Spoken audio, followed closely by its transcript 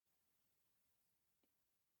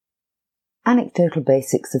Anecdotal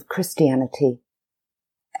Basics of Christianity,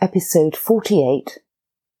 Episode 48,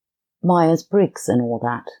 Myers-Briggs and all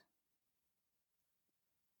that.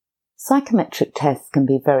 Psychometric tests can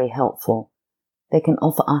be very helpful. They can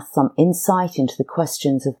offer us some insight into the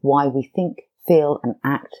questions of why we think, feel and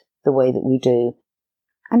act the way that we do,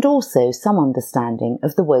 and also some understanding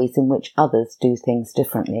of the ways in which others do things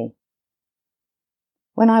differently.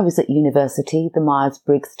 When I was at university, the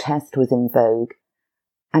Myers-Briggs test was in vogue,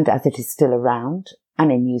 and as it is still around and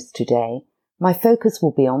in use today, my focus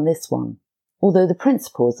will be on this one, although the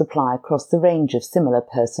principles apply across the range of similar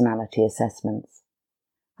personality assessments.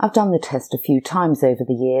 I've done the test a few times over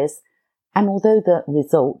the years, and although the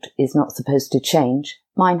result is not supposed to change,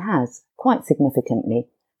 mine has, quite significantly,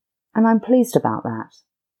 and I'm pleased about that.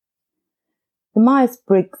 The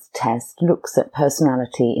Myers-Briggs test looks at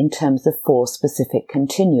personality in terms of 4 specific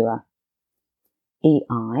continua: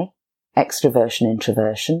 EI,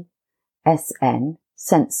 extroversion-introversion, SN,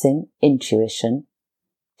 sensing, intuition,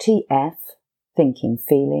 TF,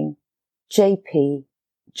 thinking-feeling, JP,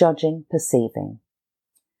 judging, perceiving.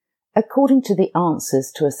 According to the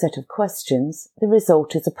answers to a set of questions, the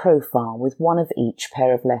result is a profile with one of each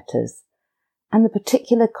pair of letters, and the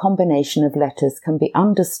particular combination of letters can be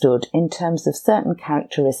understood in terms of certain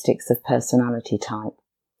characteristics of personality type.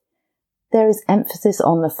 There is emphasis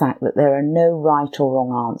on the fact that there are no right or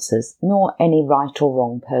wrong answers, nor any right or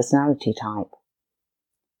wrong personality type.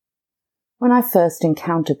 When I first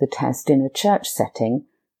encountered the test in a church setting,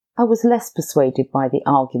 I was less persuaded by the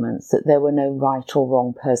arguments that there were no right or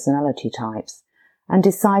wrong personality types, and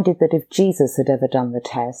decided that if Jesus had ever done the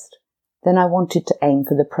test, then I wanted to aim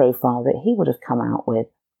for the profile that he would have come out with.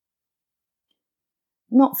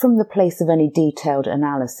 Not from the place of any detailed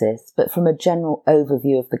analysis, but from a general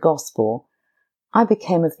overview of the gospel, I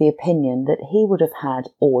became of the opinion that he would have had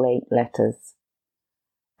all 8 letters.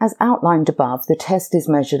 As outlined above, the test is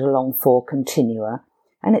measured along 4 continua,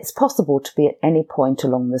 and it's possible to be at any point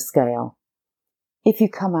along the scale. If you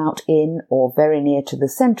come out in or very near to the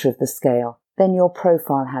centre of the scale, then your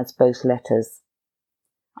profile has both letters.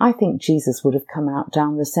 I think Jesus would have come out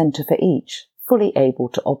down the centre for each, fully able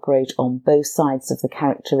to operate on both sides of the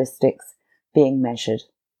characteristics being measured.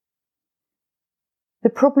 The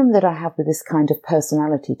problem that I have with this kind of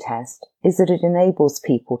personality test is that it enables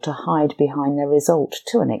people to hide behind their result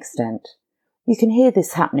to an extent. You can hear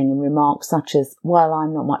this happening in remarks such as, "Well,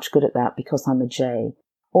 I'm not much good at that because I'm a J,"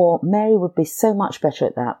 or "Mary would be so much better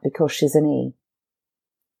at that because she's an E."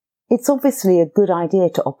 It's obviously a good idea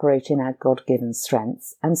to operate in our God-given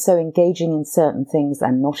strengths, and so engaging in certain things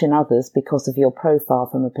and not in others because of your profile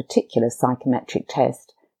from a particular psychometric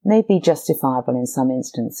test may be justifiable in some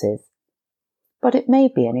instances. But it may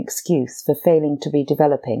be an excuse for failing to be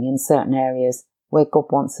developing in certain areas where God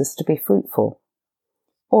wants us to be fruitful,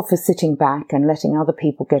 or for sitting back and letting other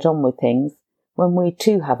people get on with things when we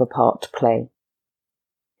too have a part to play.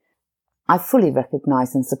 I fully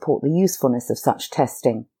recognise and support the usefulness of such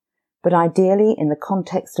testing, but ideally in the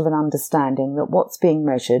context of an understanding that what's being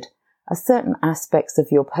measured are certain aspects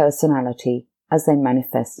of your personality as they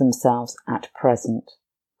manifest themselves at present.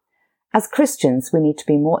 As Christians, we need to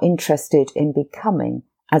be more interested in becoming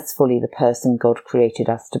as fully the person God created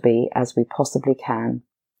us to be as we possibly can.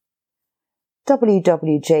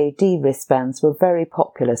 WWJD wristbands were very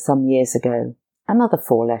popular some years ago. Another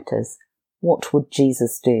 4 letters. What would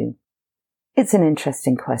Jesus do? It's an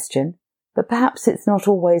interesting question, but perhaps it's not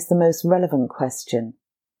always the most relevant question.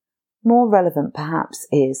 More relevant perhaps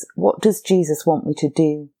is, what does Jesus want me to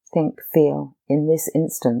do, think, feel in this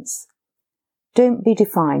instance? Don't be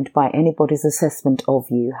defined by anybody's assessment of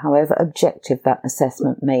you, however objective that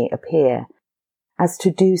assessment may appear, as to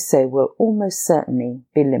do so will almost certainly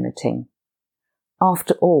be limiting.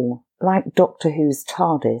 After all, like Doctor Who's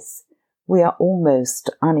TARDIS, we are almost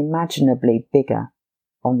unimaginably bigger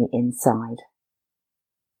on the inside.